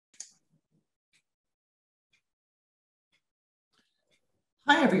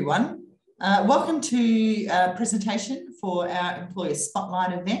Hi everyone, welcome to a presentation for our Employer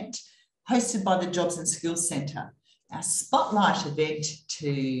Spotlight event hosted by the Jobs and Skills Centre. Our Spotlight event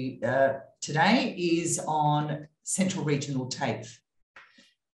today is on Central Regional TAFE.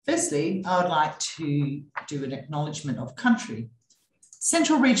 Firstly, I would like to do an acknowledgement of country.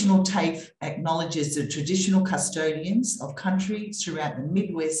 Central Regional TAFE acknowledges the traditional custodians of country throughout the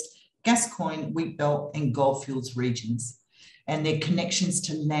Midwest, Gascoyne, Wheatbelt and Goldfields regions, and their connections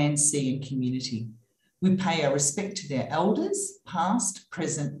to land, sea and community. We pay our respect to their elders, past,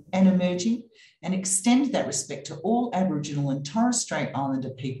 present and emerging, and extend that respect to all Aboriginal and Torres Strait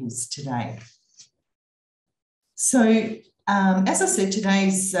Islander peoples today. So, as I said,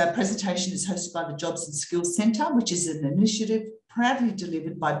 today's presentation is hosted by the Jobs and Skills Centre, which is an initiative proudly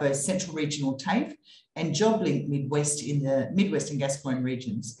delivered by both Central Regional TAFE and JobLink Midwest in the Midwest and Gascoyne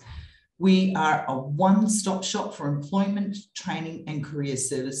regions. We are a one-stop shop for employment, training and career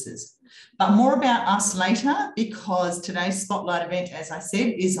services. But more about us later, because today's Spotlight event, as I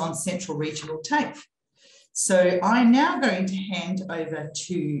said, is on Central Regional TAFE. So I'm now going to hand over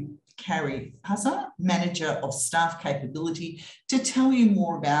to Carrie Puzzer, Manager of Staff Capability, to tell you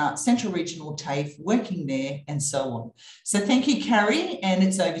more about Central Regional TAFE, working there and so on. So thank you, Carrie, and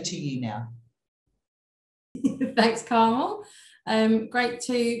it's over to you now. Thanks, Carmel. Great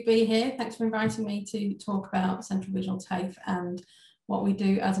to be here. Thanks for inviting me to talk about Central Regional TAFE and what we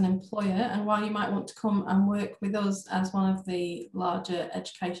do as an employer and why you might want to come and work with us as one of the larger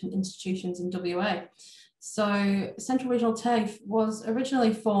education institutions in WA. So Central Regional TAFE was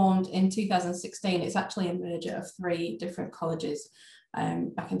originally formed in 2016. It's actually a merger of 3 different colleges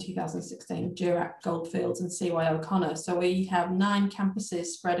back in 2016, Durack, Goldfields and CY O'Connor. So we have 9 campuses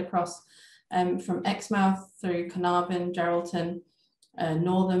spread across from Exmouth through Carnarvon, Geraldton,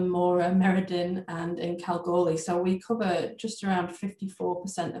 Northern, Mora, Merredin and in Kalgoorlie. So we cover just around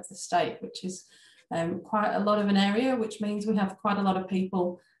 54% of the state, which is quite a lot of an area, which means we have quite a lot of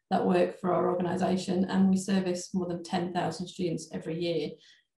people that work for our organisation, and we service more than 10,000 students every year,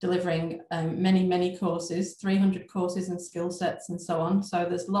 delivering many courses, 300 courses and skill sets and so on. So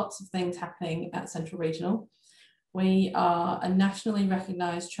there's lots of things happening at Central Regional. We are a nationally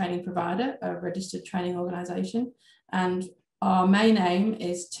recognised training provider, a registered training organisation, and our main aim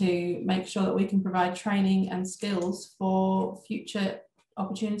is to make sure that we can provide training and skills for future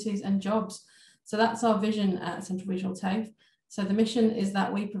opportunities and jobs. So that's our vision at Central Regional TAFE. So the mission is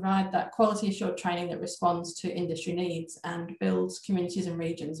that we provide that quality assured training that responds to industry needs and builds communities and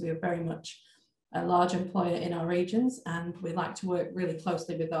regions. We are very much a large employer in our regions, and we like to work really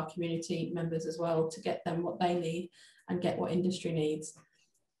closely with our community members as well to get them what they need and get what industry needs.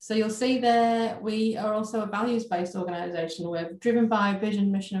 So you'll see there, we are also a values-based organisation. We're driven by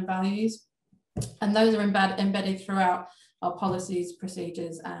vision, mission and values, and those are embedded throughout our policies,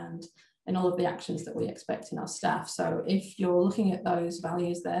 procedures and in all of the actions that we expect in our staff. So if you're looking at those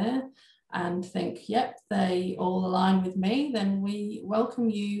values there and think, yep, they all align with me, then we welcome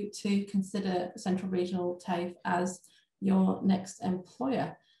you to consider Central Regional TAFE as your next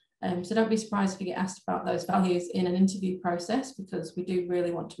employer. So don't be surprised if you get asked about those values in an interview process, because we do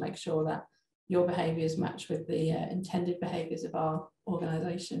really want to make sure that your behaviours match with the intended behaviours of our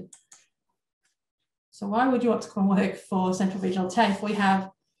organisation. So why would you want to come work for Central Regional TAFE? We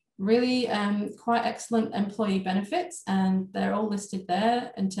have really quite excellent employee benefits, and they're all listed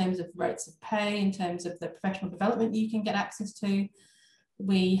there in terms of rates of pay, in terms of the professional development you can get access to.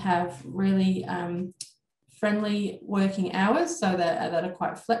 We have really friendly working hours, so that are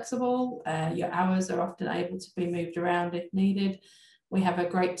quite flexible. Your hours are often able to be moved around if needed. We have a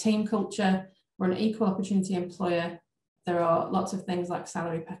great team culture. We're an equal opportunity employer. There are lots of things like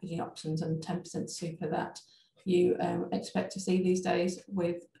salary packaging options and 10% super that you expect to see these days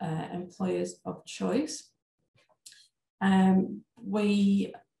with employers of choice.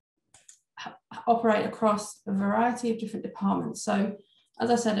 We operate across a variety of different departments. So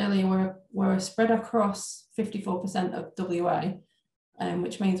as I said earlier, we're spread across 54% of WA,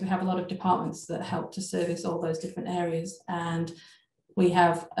 which means we have a lot of departments that help to service all those different areas. And we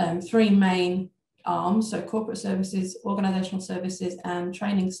have 3 main arms, so corporate services, organisational services and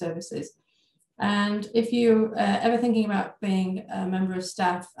training services. And if you're ever thinking about being a member of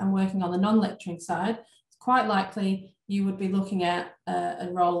staff and working on the non-lecturing side, it's quite likely you would be looking at a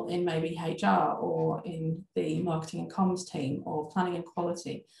role in maybe HR or in the marketing and comms team or planning and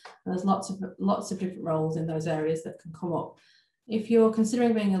quality. And there's lots of different roles in those areas that can come up. If you're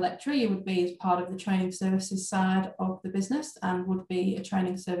considering being a lecturer, you would be as part of the training services side of the business and would be a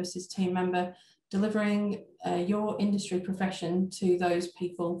training services team member delivering your industry profession to those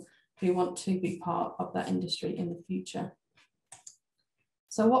people who want to be part of that industry in the future.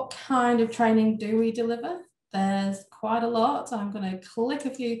 So what kind of training do we deliver? There's quite a lot. I'm going to click a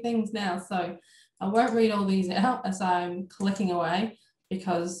few things now. So I won't read all these out as I'm clicking away,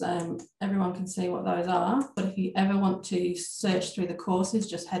 because everyone can see what those are. But if you ever want to search through the courses,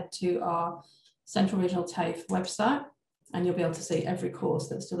 just head to our Central Regional TAFE website and you'll be able to see every course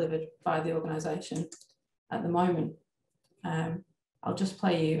that's delivered by the organisation at the moment. I'll just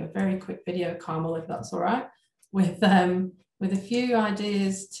play you a very quick video, Carmel, if that's all right, with a few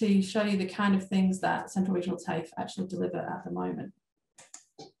ideas to show you the kind of things that Central Regional TAFE actually deliver at the moment.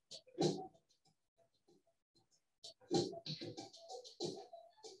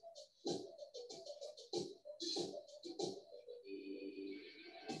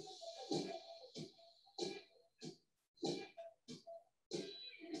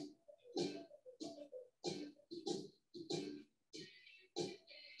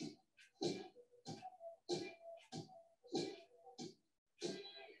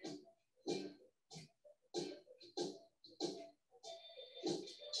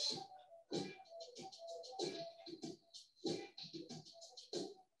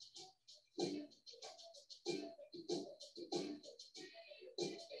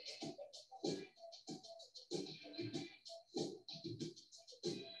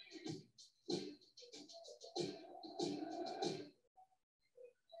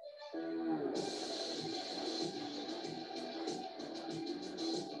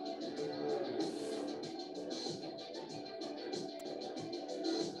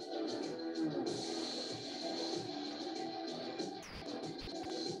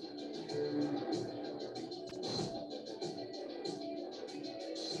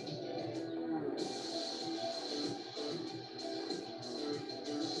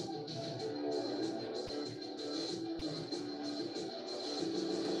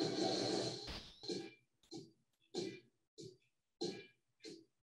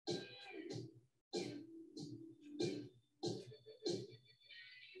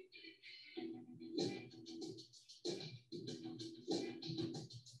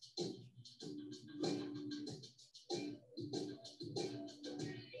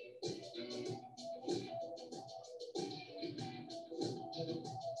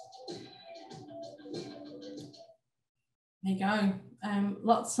 There you go.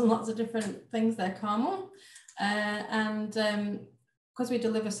 Lots and lots of different things there, Carmel. Because we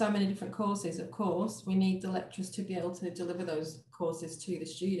deliver so many different courses, of course, we need the lecturers to be able to deliver those courses to the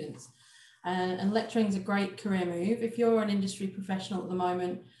students. And lecturing is a great career move. If you're an industry professional at the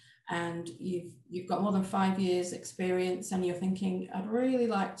moment and you've got more than 5 years experience and you're thinking, I'd really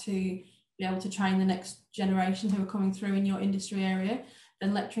like to be able to train the next generation who are coming through in your industry area,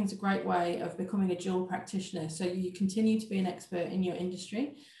 then lecturing is a great way of becoming a dual practitioner. So you continue to be an expert in your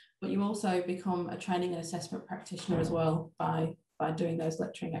industry, but you also become a training and assessment practitioner as well by doing those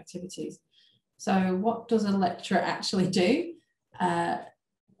lecturing activities. So what does a lecturer actually do?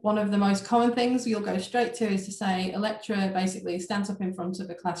 One of the most common things you'll go straight to is to say a lecturer basically stands up in front of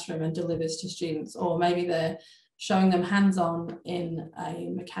a classroom and delivers to students, or maybe they're showing them hands-on in a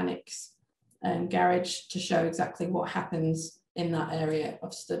mechanics garage to show exactly what happens in that area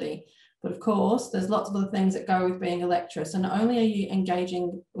of study. But of course, there's lots of other things that go with being a lecturer. So not only are you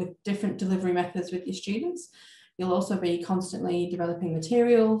engaging with different delivery methods with your students, you'll also be constantly developing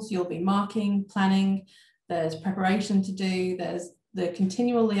materials, you'll be marking, planning, there's preparation to do, there's the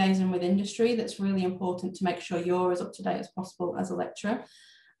continual liaison with industry that's really important to make sure you're as up to date as possible as a lecturer.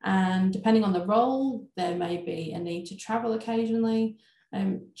 And depending on the role, there may be a need to travel occasionally.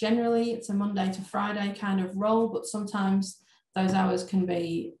 Generally, it's a Monday to Friday kind of role, but sometimes those hours can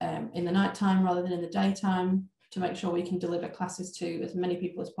be in the nighttime rather than in the daytime to make sure we can deliver classes to as many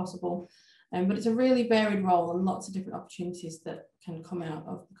people as possible. But it's a really varied role and lots of different opportunities that can come out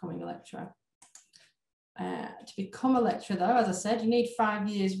of becoming a lecturer. To become a lecturer though, as I said, you need 5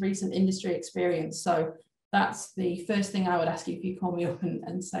 years recent industry experience. So that's the first thing I would ask you if you call me up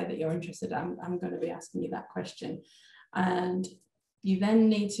and say that you're interested. I'm going to be asking you that question. And you then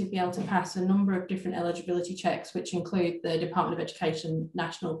need to be able to pass a number of different eligibility checks, which include the Department of Education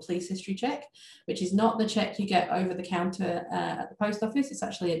National Police History Check, which is not the check you get over the counter at the post office. It's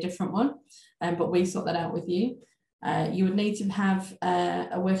actually a different one, but we sort that out with you. You would need to have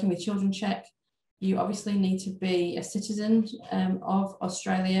a Working with Children check. You obviously need to be a citizen of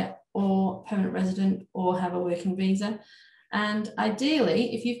Australia or permanent resident or have a working visa. And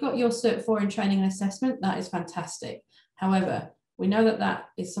ideally, if you've got your Cert 4 in training and assessment, that is fantastic. However, we know that that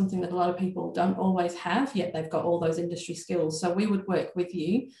is something that a lot of people don't always have, yet they've got all those industry skills. So we would work with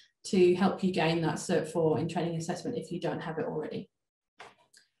you to help you gain that Cert 4 in training and assessment if you don't have it already.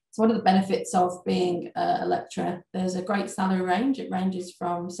 So what are the benefits of being a lecturer? There's a great salary range. It ranges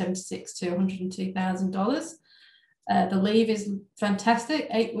from $76,000 to $102,000. The leave is fantastic,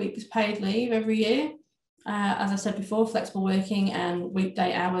 8 weeks paid leave every year. As I said before, flexible working and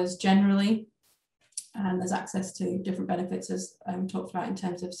weekday hours generally. And there's access to different benefits as talked about in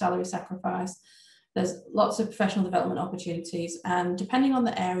terms of salary sacrifice. There's lots of professional development opportunities, and depending on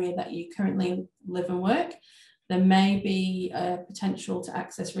the area that you currently live and work, there may be a potential to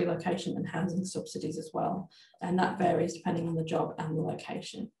access relocation and housing subsidies as well. And that varies depending on the job and the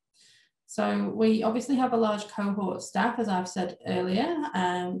location. So we obviously have a large cohort of staff, as I've said earlier,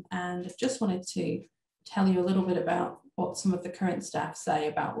 and I've just wanted to tell you a little bit about what some of the current staff say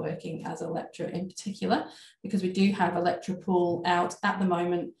about working as a lecturer in particular, because we do have a lecturer pool out at the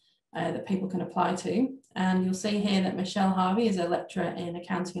moment that people can apply to. And you'll see here that Michelle Harvey is a lecturer in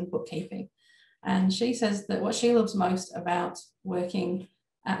accounting and bookkeeping. And she says that what she loves most about working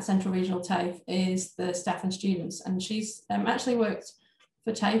at Central Regional TAFE is the staff and students. And she's actually worked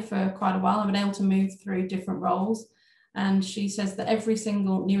for TAFE for quite a while. I've been able to move through different roles. And she says that every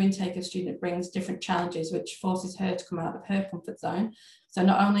single new intake of student brings different challenges, which forces her to come out of her comfort zone. So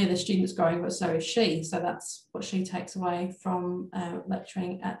not only are the students growing, but so is she. So that's what she takes away from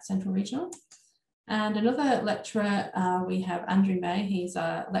lecturing at Central Regional. And another lecturer, we have Andrew May. He's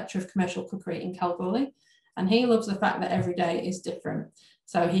a lecturer of commercial cookery in Kalgoorlie, and he loves the fact that every day is different.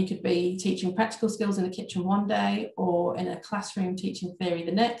 So he could be teaching practical skills in the kitchen one day or in a classroom teaching theory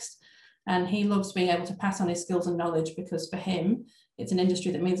the next. And he loves being able to pass on his skills and knowledge, because for him, it's an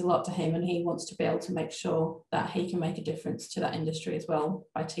industry that means a lot to him, and he wants to be able to make sure that he can make a difference to that industry as well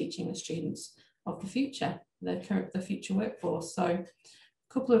by teaching the students of the future, the future workforce. So a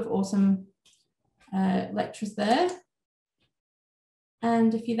couple of awesome lecturers there.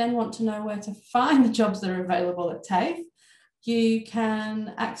 And if you then want to know where to find the jobs that are available at TAFE, you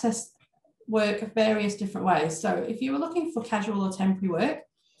can access work of various different ways. So if you were looking for casual or temporary work,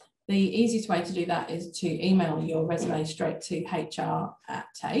 the easiest way to do that is to email your resume straight to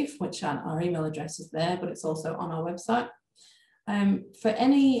HR@TAFE, which our email address is there, but it's also on our website. For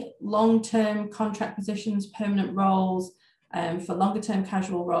any long-term contract positions, permanent roles, for longer-term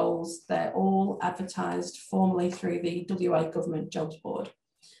casual roles, they're all advertised formally through the WA Government Jobs Board.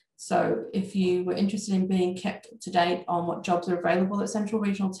 So if you were interested in being kept up to date on what jobs are available at Central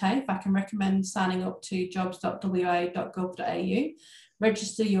Regional TAFE, I can recommend signing up to jobs.wa.gov.au,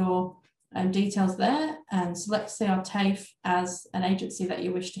 register your details there and select CR TAFE as an agency that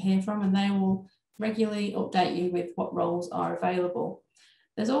you wish to hear from, and they will regularly update you with what roles are available.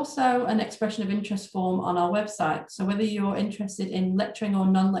 There's also an expression of interest form on our website. So whether you're interested in lecturing or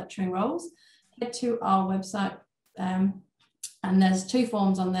non-lecturing roles, head to our website and there's 2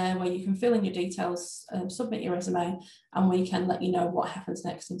 forms on there where you can fill in your details, submit your resume, and we can let you know what happens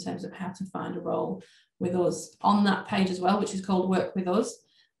next in terms of how to find a role with us. On that page as well, which is called Work With Us,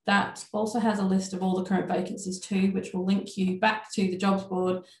 that also has a list of all the current vacancies too, which will link you back to the jobs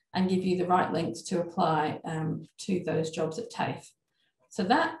board and give you the right links to apply to those jobs at TAFE. So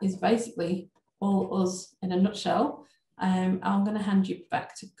that is basically all us in a nutshell. I'm going to hand you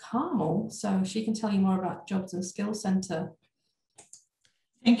back to Carmel so she can tell you more about Jobs and Skills Centre.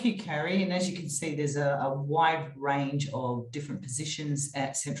 Thank you, Carrie. And as you can see, there's a wide range of different positions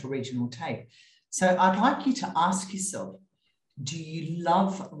at Central Regional TAFE. So I'd like you to ask yourself, do you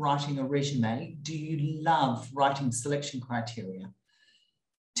love writing a resume? Do you love writing selection criteria?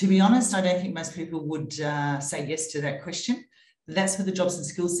 To be honest, I don't think most people would say yes to that question. That's where the Jobs and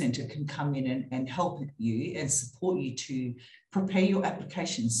Skills Centre can come in and help you and support you to prepare your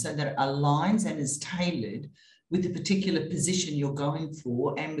application so that it aligns and is tailored with the particular position you're going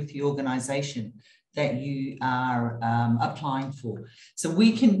for and with the organisation that you are applying for. So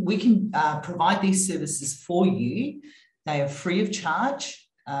we can provide these services for you. They are free of charge.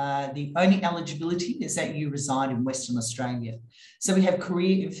 The only eligibility is that you reside in Western Australia. So we have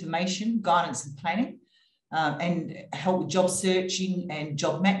career information, guidance and planning, and help with job searching and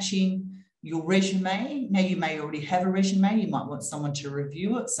job matching. Your resume, now you may already have a resume, you might want someone to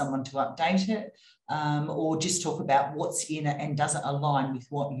review it, someone to update it, or just talk about what's in it and does it align with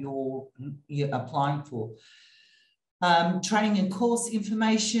what you're applying for. Training and course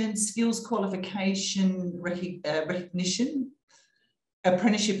information, skills qualification recognition,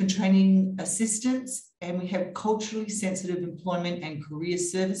 apprenticeship and training assistance, and we have culturally sensitive employment and career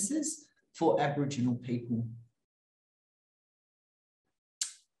services for Aboriginal people.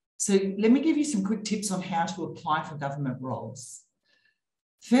 So let me give you some quick tips on how to apply for government roles.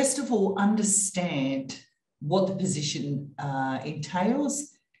 First of all, understand what the position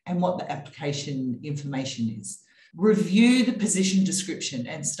entails and what the application information is. Review the position description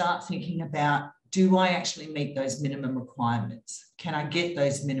and start thinking about, do I actually meet those minimum requirements? Can I get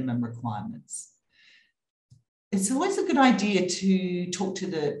those minimum requirements? It's always a good idea to talk to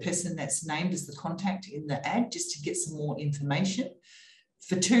the person that's named as the contact in the ad just to get some more information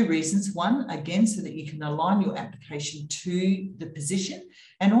for two reasons. One, again, so that you can align your application to the position,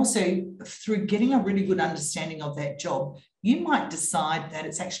 and also through getting a really good understanding of that job, you might decide that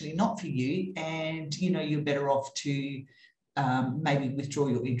it's actually not for you and you're better off to maybe withdraw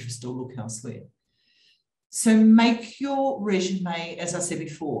your interest or look elsewhere. So make your resume, as I said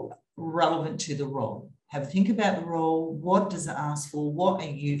before, relevant to the role. Have a think about the role. What does it ask for? What are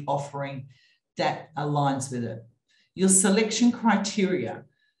you offering that aligns with it? Your selection criteria.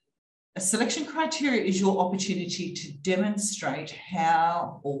 A selection criteria is your opportunity to demonstrate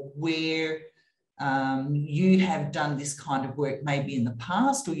how or where you have done this kind of work, maybe in the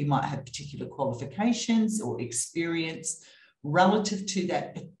past, or you might have particular qualifications or experience relative to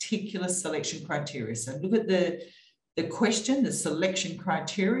that particular selection criteria. So look at the question, the selection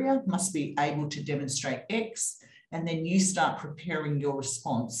criteria must be able to demonstrate X, and then you start preparing your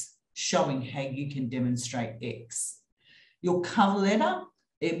response showing how you can demonstrate X. Your cover letter,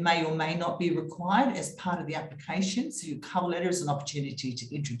 it may or may not be required as part of the application. So your cover letter is an opportunity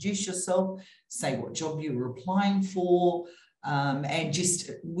to introduce yourself, say what job you were applying for, and just,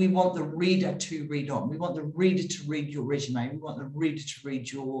 we want the reader to read on. We want the reader to read your resume. We want the reader to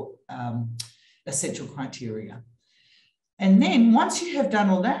read your essential criteria. And then once you have done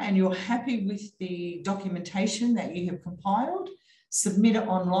all that and you're happy with the documentation that you have compiled, submit it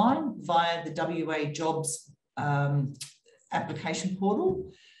online via the WA Jobs application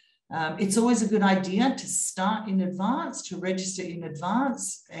portal. It's always a good idea to start in advance, to register in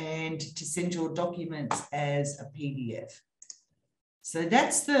advance, and to send your documents as a PDF. So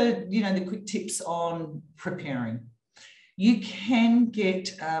that's the quick tips on preparing. You can get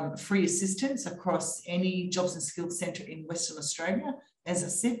free assistance across any Jobs and Skills Centre in Western Australia. As I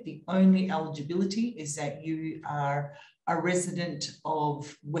said, the only eligibility is that you are a resident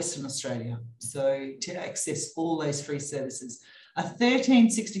of Western Australia. So to access all those free services, a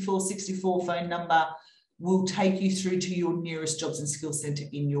 136464 phone number will take you through to your nearest Jobs and Skills Centre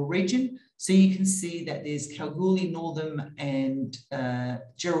in your region. So you can see that there's Kalgoorlie, Northam and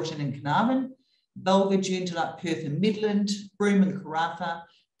Geraldton and Carnarvon, Bulga, Joondalup, Perth and Midland, Broome and Karratha,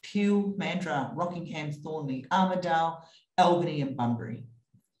 Peel, Mandurah, Rockingham, Thornley, Armidale, Albany and Bunbury.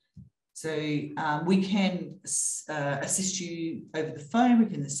 So we can assist you over the phone, we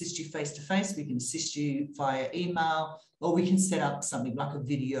can assist you face-to-face, we can assist you via email, or we can set up something like a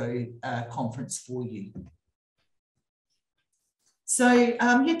video conference for you. So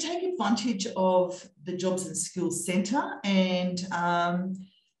yeah, take advantage of the Jobs and Skills Centre, and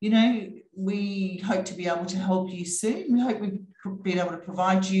we hope to be able to help you soon. We hope we've been able to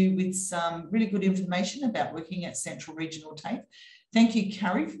provide you with some really good information about working at Central Regional TAFE. Thank you,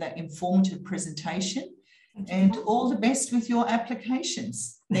 Carrie, for that informative presentation, and all the best with your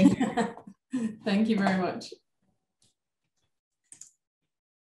applications. Thank you. Thank you very much.